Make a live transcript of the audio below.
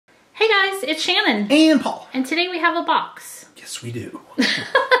it's Shannon. And Paul. And today we have a box. Yes, we do.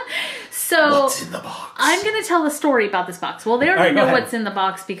 So, what's in the box? I'm going to tell the story about this box. Well, they already know what's in the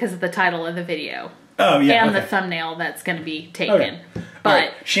box because of the title of the video. Oh, yeah. And the thumbnail that's going to be taken. Okay. But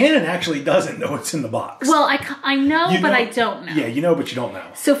right. Shannon actually doesn't know what's in the box. Well, I know, but I don't know. Yeah, you know, but you don't know.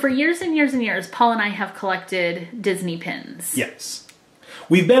 So for years and years and years, Paul and I have collected Disney pins. Yes.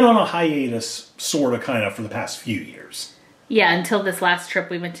 We've been on a hiatus, sort of, kind of, for the past few years. Yeah, until this last trip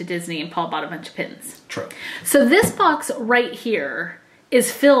we went to Disney and Paul bought a bunch of pins. True. So this box right here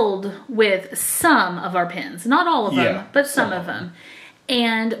is filled with some of our pins. Not all of them, but some of them.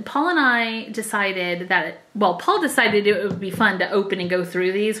 And Paul and I decided that, well, Paul decided it would be fun to open and go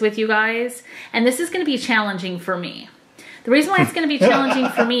through these with you guys. And this is going to be challenging for me. The reason why it's going to be challenging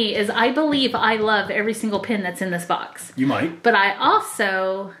for me is I believe I love every single pin that's in this box. You might. But I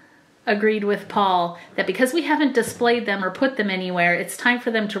also agreed with Paul that because we haven't displayed them or put them anywhere, it's time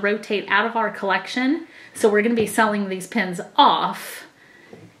for them to rotate out of our collection. So we're going to be selling these pins off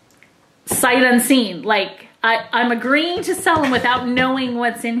sight unseen. Like, I'm agreeing to sell them without knowing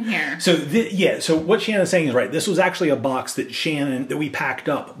what's in here. So, so what Shannon's saying is right. This was actually a box that we packed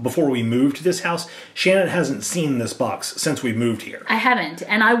up before we moved to this house. Shannon hasn't seen this box since we moved here. I haven't.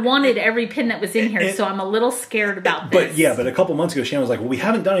 And I wanted every pin that was in here, so I'm a little scared about this. But a couple months ago, Shannon was like, well, we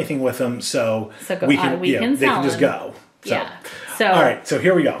haven't done anything with them, so we can they can just go. So, yeah. So, all right, so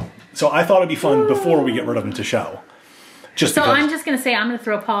here we go. So I thought it'd be fun before we get rid of them to show. So I'm just going to say, I'm going to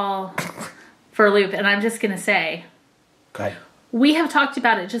throw Paul for a loop, and I'm just going to say, okay. We have talked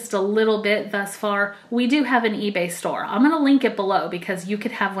about it just a little bit thus far. We do have an eBay store. I'm going to link it below because you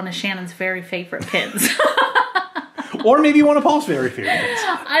could have one of Shannon's very favorite pins. Or maybe one of Paul's very favorite pins.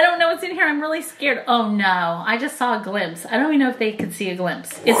 I don't know what's in here. I'm really scared. Oh no, I just saw a glimpse. I don't even know if they could see a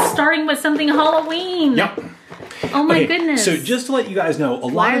glimpse. It's starting with something Halloween. Yep. Oh my goodness. So just to let you guys know,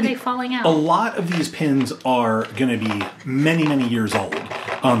 why are they falling out? A lot of these pins are going to be many, many years old.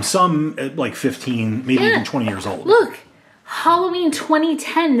 Some like 15, maybe even 20 years old. Look, Halloween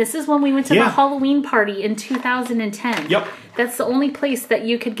 2010. This is when we went to the Halloween party in 2010. Yep. That's the only place that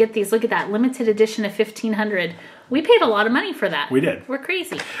you could get these. Look at that. Limited edition of 1500. We paid a lot of money for that. We did. We're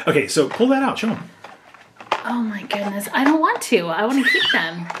crazy. Okay, so pull that out. Show them. Oh my goodness. I don't want to. I want to keep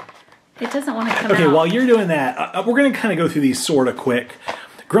them. It doesn't want to come out. Okay, while you're doing that, we're going to kind of go through these sort of quick.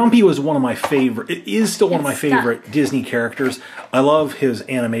 Grumpy was one of my favorite, it is still one of my favorite Disney characters. I love his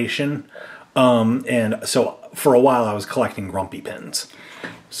animation. And so for a while I was collecting Grumpy pins.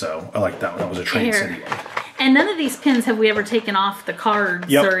 So I like that one. That was a Train City one. And none of these pins have we ever taken off the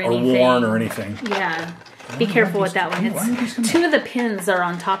cards or anything. Or worn or anything. Yeah. Be careful with that one. It's, two of the pins are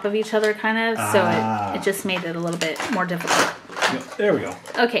on top of each other, kind of, so it just made it a little bit more difficult. Yep, there we go.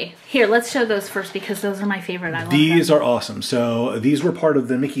 Okay, here, let's show those first because those are my favorite. I love these are awesome. So these were part of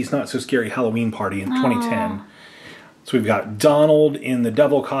the Mickey's Not So Scary Halloween party in 2010. So we've got Donald in the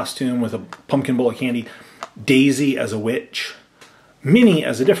devil costume with a pumpkin bowl of candy, Daisy as a witch, Minnie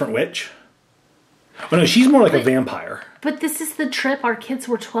as a different witch. Oh no, she's more like a vampire. But this is the trip. Our kids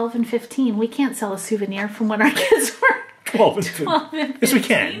were 12 and 15. We can't sell a souvenir from when our kids were 12 and 15. Yes, we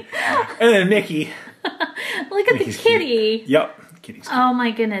can. And then Mickey. Look at Mickey's the kitty. Cute. Yep. Kitty's cute. Oh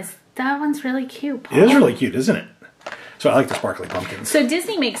my goodness. That one's really cute, Paul. It is really cute, isn't it? So I like the sparkly pumpkins. So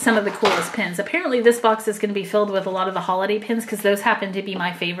Disney makes some of the coolest pins. Apparently this box is going to be filled with a lot of the holiday pins because those happen to be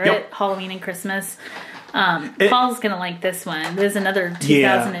my favorite, Halloween and Christmas. Paul's going to like this one. There's another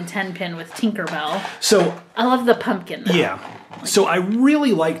 2010 pin with Tinkerbell. So I love the pumpkin, though. Yeah. So I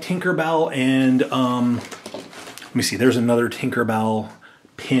really like Tinkerbell and, let me see, there's another Tinkerbell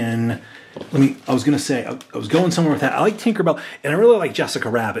pin. I was going to say, I was going somewhere with that. I like Tinkerbell and I really like Jessica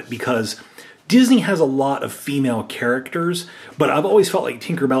Rabbit because Disney has a lot of female characters, but I've always felt like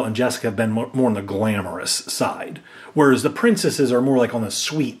Tinkerbell and Jessica have been more on the glamorous side, whereas the princesses are more like on the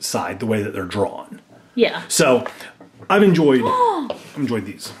sweet side, the way that they're drawn. Yeah. So I've enjoyed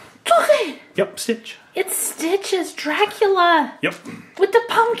these. Look at it. Yep, Stitch. It's Stitch as Dracula. Yep. With the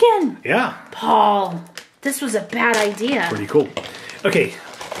pumpkin. Yeah. Paul, this was a bad idea. Pretty cool. Okay.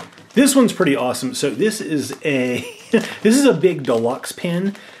 This one's pretty awesome. So this is a big deluxe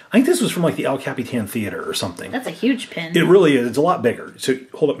pin. I think this was from like the El Capitan Theater or something. That's a huge pin. It really is. It's a lot bigger. So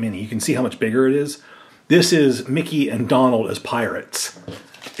hold up, Minnie. You can see how much bigger it is. This is Mickey and Donald as pirates.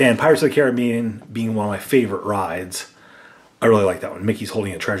 And Pirates of the Caribbean being one of my favorite rides. I really like that one. Mickey's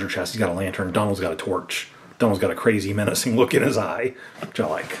holding a treasure chest. He's got a lantern. Donald's got a torch. Donald's got a crazy, menacing look in his eye, which I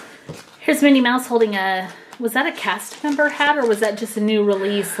like. Here's Minnie Mouse holding was that a cast member hat or was that just a new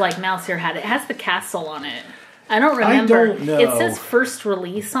release like Mouse Ear hat? It has the castle on it. I don't remember. I don't know. It says first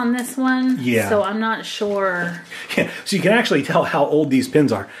release on this one. Yeah. So I'm not sure. Yeah, so you can actually tell how old these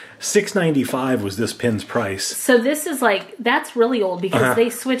pins are. $6.95 was this pin's price. So this is like, that's really old because they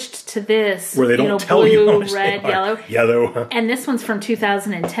switched to this. Where they don't tell blue, you how much red, they are. yellow. Yellow. And this one's from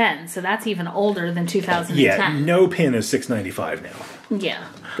 2010. So that's even older than 2010. Yeah, no pin is $6.95 now. Yeah,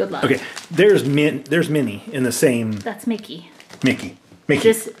 good luck. Okay, there's Minnie in the same... That's Mickey. Mickey.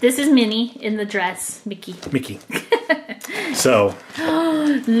 This is Minnie in the dress. Mickey. So.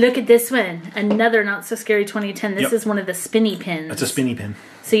 Look at this one. Another Not So Scary 2010. This is one of the spinny pins. That's a spinny pin.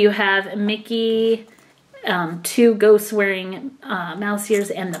 So you have Mickey, 2 ghosts wearing mouse ears,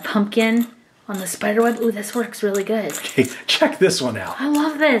 and the pumpkin on the spider web. Ooh, this works really good. Okay, check this one out. I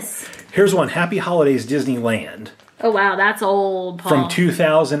love this. Here's one. Happy Holidays Disneyland. Oh, wow. That's old, Paul. From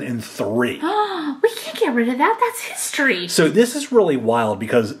 2003. We can't get rid of that. That's history. So this is really wild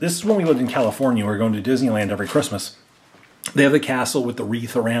because this is when we lived in California. We were going to Disneyland every Christmas. They have the castle with the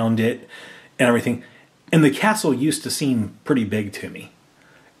wreath around it and everything. And the castle used to seem pretty big to me.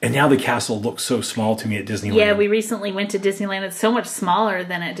 And now the castle looks so small to me at Disneyland. Yeah, we recently went to Disneyland. It's so much smaller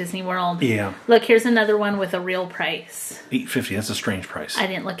than at Disney World. Yeah. Look, here's another one with a real price. $8.50. That's a strange price. I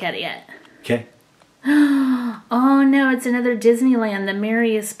didn't look at it yet. Okay. Oh, no, it's another Disneyland, the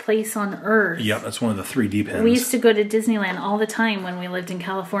merriest place on earth. Yep, that's one of the 3D pins. We used to go to Disneyland all the time when we lived in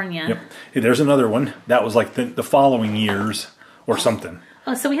California. Yep. Hey, there's another one. That was like the following years or something.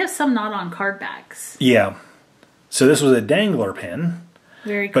 Oh, so we have some not on card backs. Yeah. So this was a dangler pin.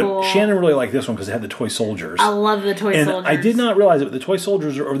 Very cool. But Shannon really liked this one because it had the toy soldiers. I love the toy soldiers. I did not realize it, but the toy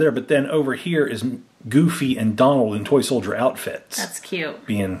soldiers are over there, but then over here is Goofy and Donald in toy soldier outfits. That's cute.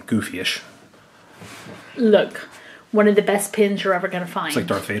 Being goofy-ish. Look, one of the best pins you're ever going to find. It's like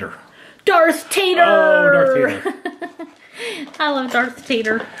Darth Vader. Darth Tater! Oh, Darth Vader. I love Darth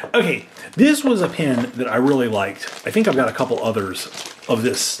Tater. Okay, this was a pin that I really liked. I think I've got a couple others of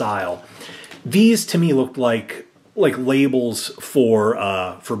this style. These, to me, looked like labels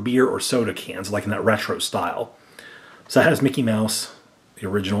for beer or soda cans, like in that retro style. So that has Mickey Mouse, the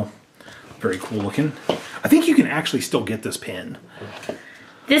original. Very cool looking. I think you can actually still get this pin.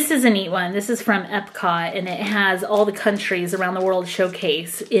 This is a neat one. This is from Epcot, and it has all the countries around the world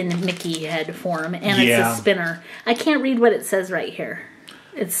showcase in Mickey head form, and it's a spinner. I can't read what it says right here.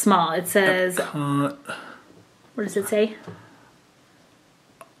 It's small. It says... Epcot. What does it say?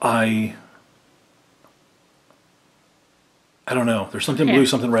 I don't know. There's something blue,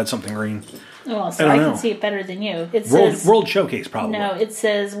 something red, something green. Oh, so I can see it better than you. It says... says... World Showcase, probably. No, it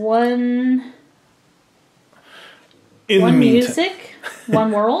says one... One music,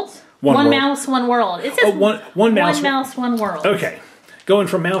 one world, one mouse, one world. It says one mouse, one world. Okay, going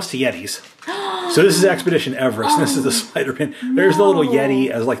from mouse to Yetis. So this is Expedition Everest. And this is the spider pin. There's the little Yeti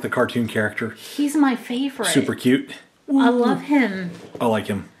as like the cartoon character. He's my favorite. Super cute. I love him. I like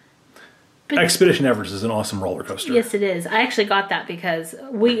him. But Expedition Everest is an awesome roller coaster. Yes, it is. I actually got that because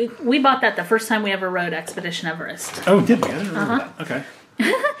we bought that the first time we ever rode Expedition Everest. Oh, did we? I didn't remember that.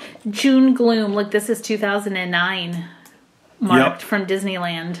 Okay. June Gloom. Look, this is 2009. Marked from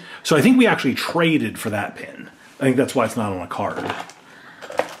Disneyland. So I think we actually traded for that pin. I think that's why it's not on a card.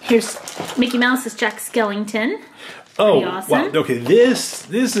 Here's Mickey Mouse's Jack Skellington. Oh, awesome. Wow. Okay, this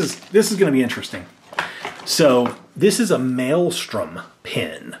is going to be interesting. So this is a Maelstrom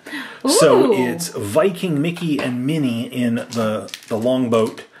pin. Ooh. So it's Viking Mickey and Minnie in the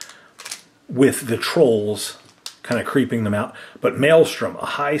longboat with the trolls kind of creeping them out. But Maelstrom, a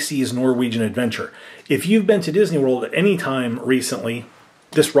high seas Norwegian adventure. If you've been to Disney World at any time recently,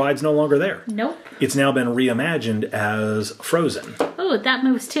 this ride's no longer there. Nope. It's now been reimagined as Frozen. Oh, that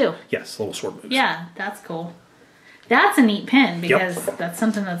moves too. Yes, little sword moves. Yeah, that's cool. That's a neat pin because that's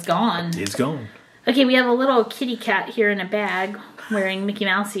something that's gone. It's gone. Okay, we have a little kitty cat here in a bag wearing Mickey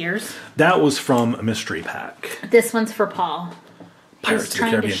Mouse ears. That was from a mystery pack. This one's for Paul. Pirates He's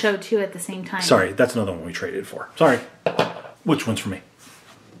trying to show two at the same time. Sorry, that's another one we traded for. Sorry. Which one's for me?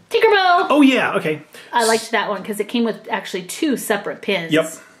 Tinkerbell! Oh, yeah, okay. I liked that one because it came with actually 2 separate pins.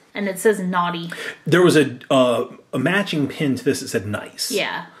 Yep. And it says naughty. There was a matching pin to this that said nice.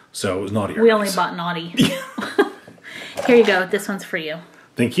 Yeah. So it was naughty or We nice. only bought naughty. Here you go. This one's for you.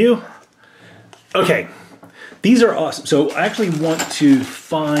 Thank you. Okay. These are awesome. So I actually want to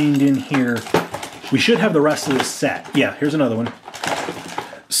find in here... We should have the rest of this set. Yeah, here's another one.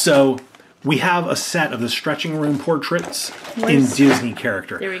 So we have a set of the stretching room portraits in Disney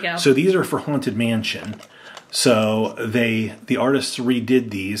character. There we go. So these are for Haunted Mansion. So the artists redid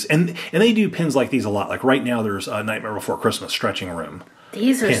these. And they do pins like these a lot. Like right now there's a Nightmare Before Christmas stretching room.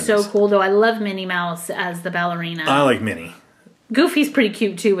 These are so cool though. I love Minnie Mouse as the ballerina. I like Minnie. Goofy's pretty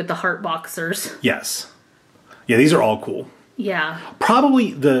cute too with the heart boxers. Yes. Yeah, these are all cool. Yeah.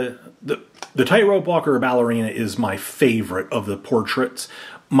 Probably the tightrope walker or ballerina is my favorite of the portraits.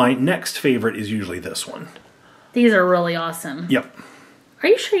 My next favorite is usually this one. These are really awesome. Yep. Are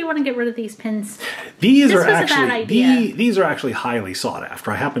you sure you want to get rid of these pins? These are actually highly sought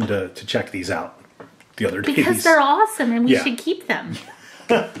after. I happened to check these out the other day. Because they're awesome and we should keep them.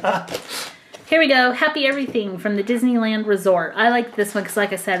 Here we go. Happy Everything from the Disneyland Resort. I like this one because,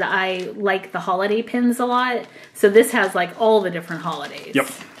 like I said, I like the holiday pins a lot. So this has like all the different holidays. Yep.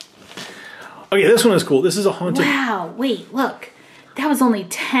 Okay, this one is cool. This is a haunted... Wow, wait, look. That was only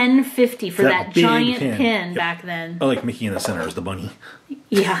 $10.50 for that giant pin back then. I like Mickey in the center as the bunny.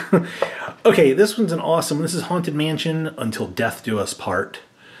 Yeah. Okay, this one's an awesome one. This is Haunted Mansion Until Death Do Us Part.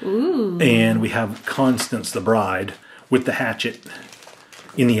 Ooh. And we have Constance the bride with the hatchet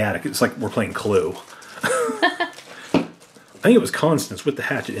in the attic. It's like we're playing Clue. I think it was Constance with the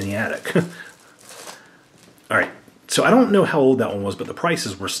hatchet in the attic. All right. So I don't know how old that one was, but the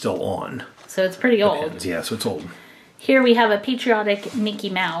prices were still on. So it's pretty old. Pins. Yeah, so it's old. Here we have a patriotic Mickey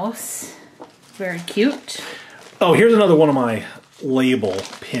Mouse. Very cute. Oh, here's another one of my label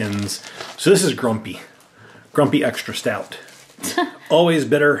pins. So this is Grumpy. Grumpy Extra Stout. Always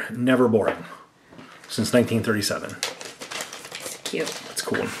bitter, never boring. Since 1937. It's cute. It's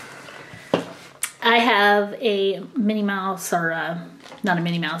cool. I have a Minnie Mouse, or not a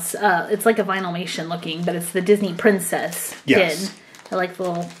Minnie Mouse. It's like a Vinylmation looking, but it's the Disney Princess pin. I like the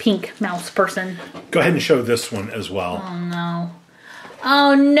little pink mouse person. Go ahead and show this one as well. Oh, no.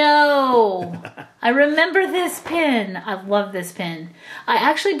 Oh, no. I remember this pin. I love this pin. I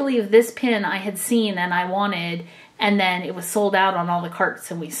actually believe this pin I had seen and I wanted, and then it was sold out on all the carts,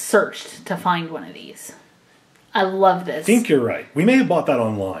 and we searched to find one of these. I love this. I think you're right. We may have bought that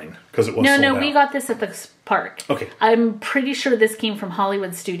online because it was sold out. No, we got this at the park. Okay. I'm pretty sure this came from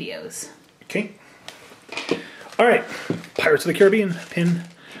Hollywood Studios. Okay. All right. Pirates of the Caribbean pin.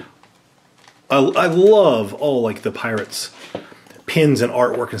 I love all like the Pirates pins and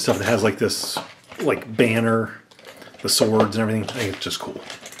artwork and stuff that has like this like banner, the swords and everything. I think it's just cool.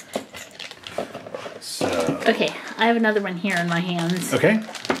 So. Okay, I have another one here in my hands. Okay.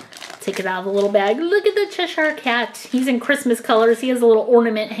 Take it out of the little bag. Look at the Cheshire Cat. He's in Christmas colors. He has a little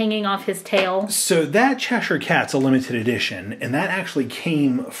ornament hanging off his tail. So that Cheshire Cat's a limited edition, and that actually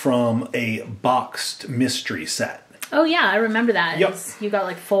came from a boxed mystery set. Oh yeah, I remember that. Yep. You got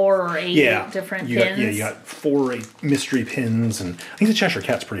like 4 or 8 different pins. You got 4 or 8 mystery pins, and I think the Cheshire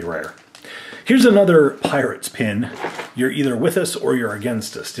Cat's pretty rare. Here's another Pirates pin. You're either with us or you're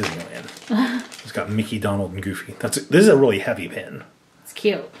against us, Disneyland. It's got Mickey, Donald, and Goofy. This is a really heavy pin. It's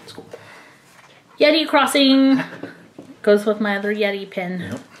cute. It's cool. Yeti Crossing goes with my other Yeti pin.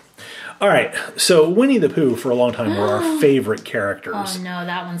 Yep. All right, so Winnie the Pooh for a long time were our favorite characters. Oh no,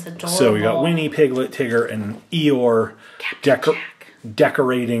 that one's adorable. So we got Winnie, Piglet, Tigger, and Eeyore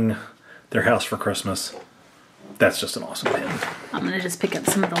decorating their house for Christmas. That's just an awesome pin. I'm going to just pick up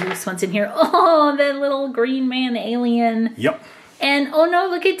some of the loose ones in here. Oh, that little green man alien. Yep. And oh no,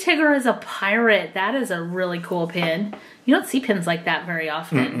 look at Tigger as a pirate. That is a really cool pin. You don't see pins like that very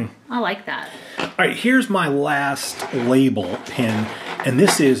often. I like that. All right, here's my last label pin, and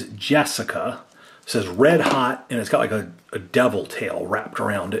this is Jessica. It says Red Hot, and it's got like a devil tail wrapped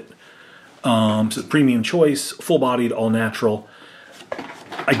around it. So it's premium choice, full-bodied, all-natural.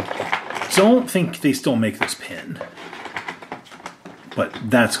 I don't think they still make this pin, but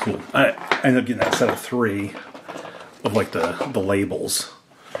that's cool. I ended up getting that set of 3 of like the labels,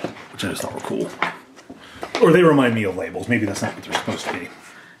 which I just thought were cool. Or they remind me of labels. Maybe that's not what they're supposed to be.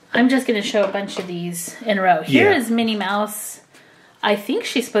 I'm just going to show a bunch of these in a row. Here is Minnie Mouse. I think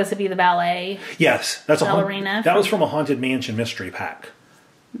she's supposed to be the ballet. Yes, that's ballerina. That was from a Haunted Mansion mystery pack.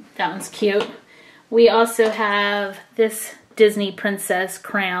 That one's cute. We also have this Disney princess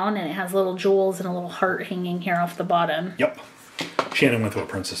crown, and it has little jewels and a little heart hanging here off the bottom. Yep. Shannon went through a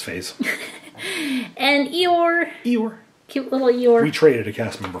princess phase. And Eeyore. Eeyore. Cute little Eeyore. We traded a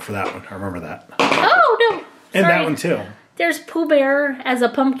cast member for that one. I remember that. Oh, no. And that one, too. There's Pooh Bear as a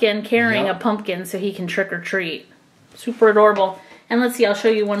pumpkin carrying a pumpkin so he can trick or treat. Super adorable. And let's see, I'll show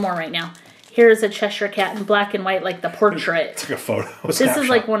you one more right now. Here's a Cheshire Cat in black and white, like the portrait. It's like a photo. This is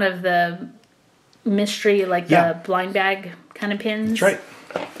like one of the mystery, like the blind bag kind of pins. That's right.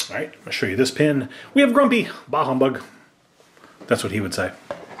 All right, I'll show you this pin. We have Grumpy. Bah humbug. That's what he would say.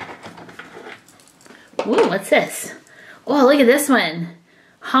 Ooh, what's this? Oh, look at this one.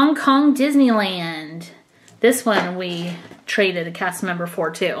 Hong Kong Disneyland. This one we traded a cast member for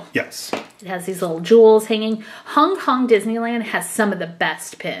too. Yes. It has these little jewels hanging. Hong Kong Disneyland has some of the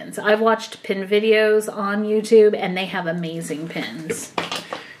best pins. I've watched pin videos on YouTube and they have amazing pins. Yep.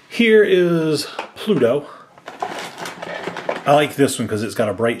 Here is Pluto. I like this one because it's got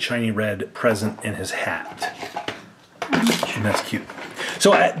a bright, shiny red present in his hat. And that's cute.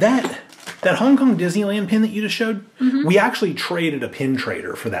 So that Hong Kong Disneyland pin that you just showed, we actually traded a pin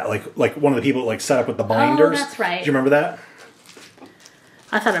trader for that. Like one of the people that set up with the binders. Oh, that's right. Do you remember that?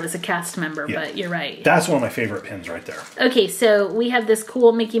 I thought it was a cast member, but you're right. That's one of my favorite pins right there. Okay, so we have this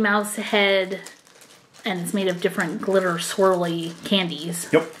cool Mickey Mouse head, and it's made of different glitter swirly candies.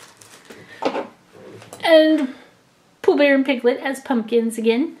 Yep. And Pooh Bear and Piglet as pumpkins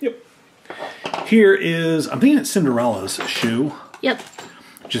again. Yep. Here is, I'm thinking it's Cinderella's shoe. Yep.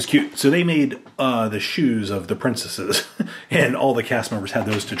 Which is cute. So they made the shoes of the princesses, and all the cast members had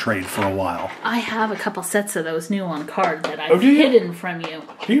those to trade for a while. I have a couple sets of those new on card that I've hidden from you.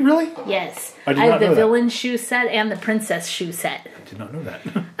 Do you really? Yes. I have the villain shoe set and the princess shoe set. I did not know that.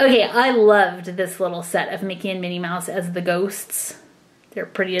 Okay, I loved this little set of Mickey and Minnie Mouse as the ghosts. They're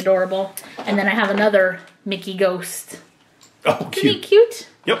pretty adorable. And then I have another Mickey ghost. Oh, cute. Isn't he cute?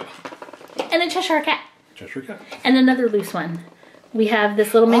 Yep. And a Cheshire Cat. Cheshire Cat. And another loose one. We have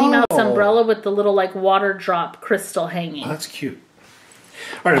this little Minnie Mouse umbrella with the little like water drop crystal hanging. Oh, that's cute.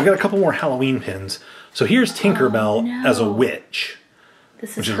 All right, I've got a couple more Halloween pins. So here's Tinkerbell as a witch.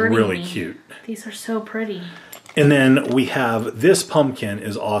 This is which is really me. cute. These are so pretty. And then we have this pumpkin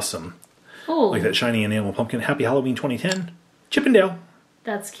is awesome. Oh. Like that shiny enamel pumpkin. Happy Halloween 2010. Chippendale.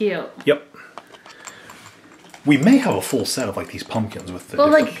 That's cute. Yep. We may have a full set of like these pumpkins with the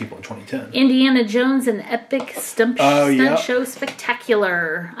different people in 2010. Indiana Jones and Epic Stunt Show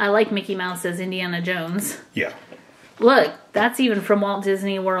Spectacular. I like Mickey Mouse as Indiana Jones. Yeah. Look, that's even from Walt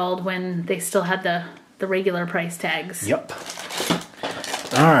Disney World when they still had the regular price tags. Yep.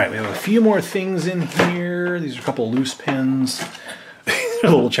 All right, we have a few more things in here. These are a couple loose pins. A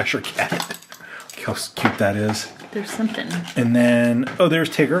little Cheshire Cat. Look how cute that is. There's something. And then, oh, there's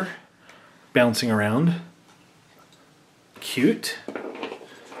Tigger bouncing around. Cute.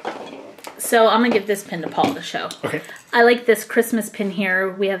 So I'm going to give this pin to Paul to show. Okay. I like this Christmas pin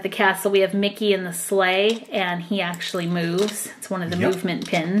here. We have the castle. We have Mickey in the sleigh, and he actually moves. It's one of the movement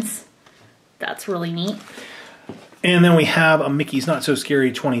pins. That's really neat. And then we have a Mickey's Not So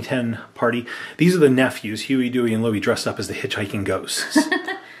Scary 2010 party. These are the nephews, Huey, Dewey, and Louie, dressed up as the hitchhiking ghosts.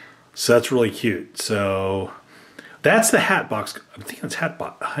 So that's really cute. So that's the hat box. I'm thinking it's hat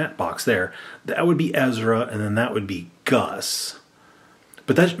box there. That would be Ezra, and then that would be Gus.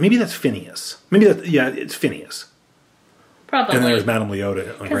 But maybe that's Phineas. Maybe it's Phineas. Probably. And then there's Madame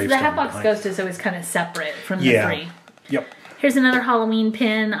Leota on Because the Hatbox Ghost is always kind of separate from the three. Yep. Here's another Halloween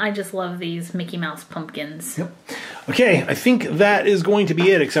pin. I just love these Mickey Mouse pumpkins. Yep. Okay, I think that is going to be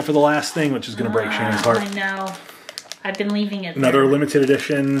it, except for the last thing, which is going to break Shannon's heart. I know. I've been leaving it Another there. limited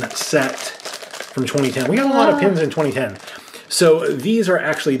edition set from 2010. We got a lot of pins in 2010. So these are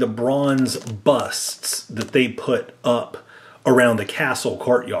actually the bronze busts that they put up around the castle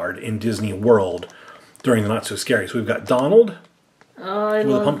courtyard in Disney World during the Not So Scary. So we've got Donald with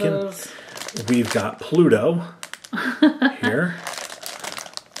a pumpkin. Those. We've got Pluto here.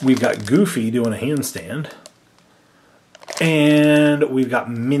 We've got Goofy doing a handstand. And we've got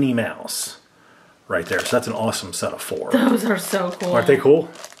Minnie Mouse right there. So that's an awesome set of 4. Those are so cool. Aren't they cool?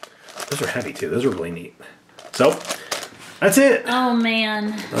 Those are heavy too. Those are really neat. So that's it. Oh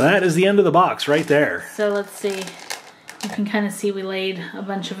man. That is the end of the box right there. So let's see. You can kind of see we laid a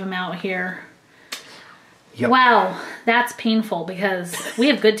bunch of them out here. Yep. Wow, that's painful because we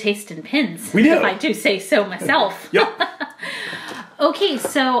have good taste in pins. We do. If I do say so myself. Yep. Okay,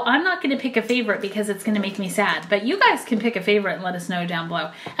 so I'm not going to pick a favorite because it's going to make me sad. But you guys can pick a favorite and let us know down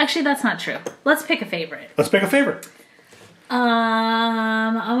below. Actually, that's not true. Let's pick a favorite. Let's pick a favorite.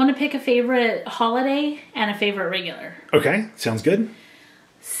 I want to pick a favorite holiday and a favorite regular. Okay, sounds good.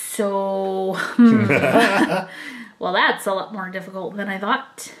 So, well, that's a lot more difficult than I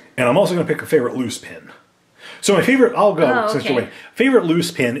thought. And I'm also going to pick a favorite loose pin. So my favorite, I'll go since you're waiting. Favorite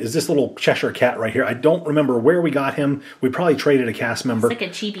loose pin is this little Cheshire Cat right here. I don't remember where we got him. We probably traded a cast member. It's like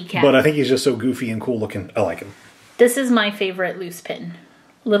a chibi cat. But I think he's just so goofy and cool looking. I like him. This is my favorite loose pin.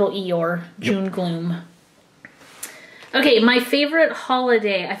 Little Eeyore, June Gloom. Okay, my favorite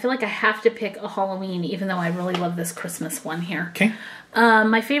holiday. I feel like I have to pick a Halloween, even though I really love this Christmas one here. Okay.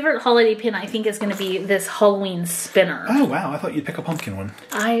 My favorite holiday pin, I think, is going to be this Halloween spinner. Oh, wow. I thought you'd pick a pumpkin one.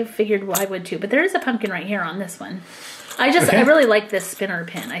 I figured I would too, but there is a pumpkin right here on this one. I really like this spinner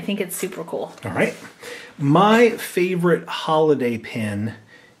pin. I think it's super cool. All right. My favorite holiday pin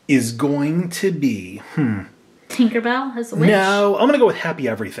is going to be, Tinkerbell as a witch? No, I'm going to go with Happy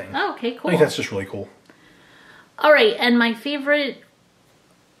Everything. Oh, okay, cool. I think that's just really cool. All right, and my favorite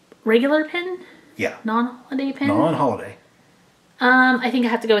regular pin? Yeah. Non-holiday pin? Non-holiday. I think I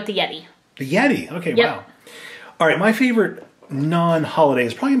have to go with the Yeti. The Yeti. Okay, wow. All right, my favorite non-holiday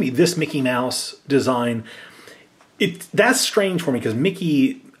is probably going to be this Mickey Mouse design. That's strange for me because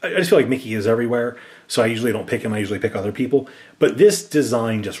Mickey, I just feel like Mickey is everywhere. So I usually don't pick him. I usually pick other people. But this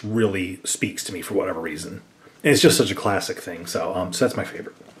design just really speaks to me for whatever reason. And it's just such a classic thing. So, so that's my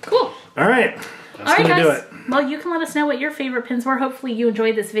favorite. Cool. All right. That's going to do it. Well, you can let us know what your favorite pins were. Hopefully you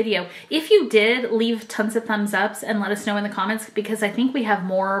enjoyed this video. If you did, leave tons of thumbs ups and let us know in the comments because I think we have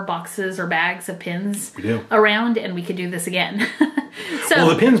more boxes or bags of pins around and we could do this again. Well,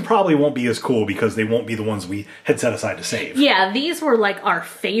 the pins probably won't be as cool because they won't be the ones we had set aside to save. Yeah, these were like our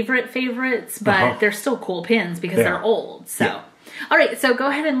favorites, but they're still cool pins because they're old. So, all right, so go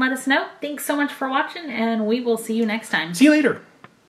ahead and let us know. Thanks so much for watching and we will see you next time. See you later.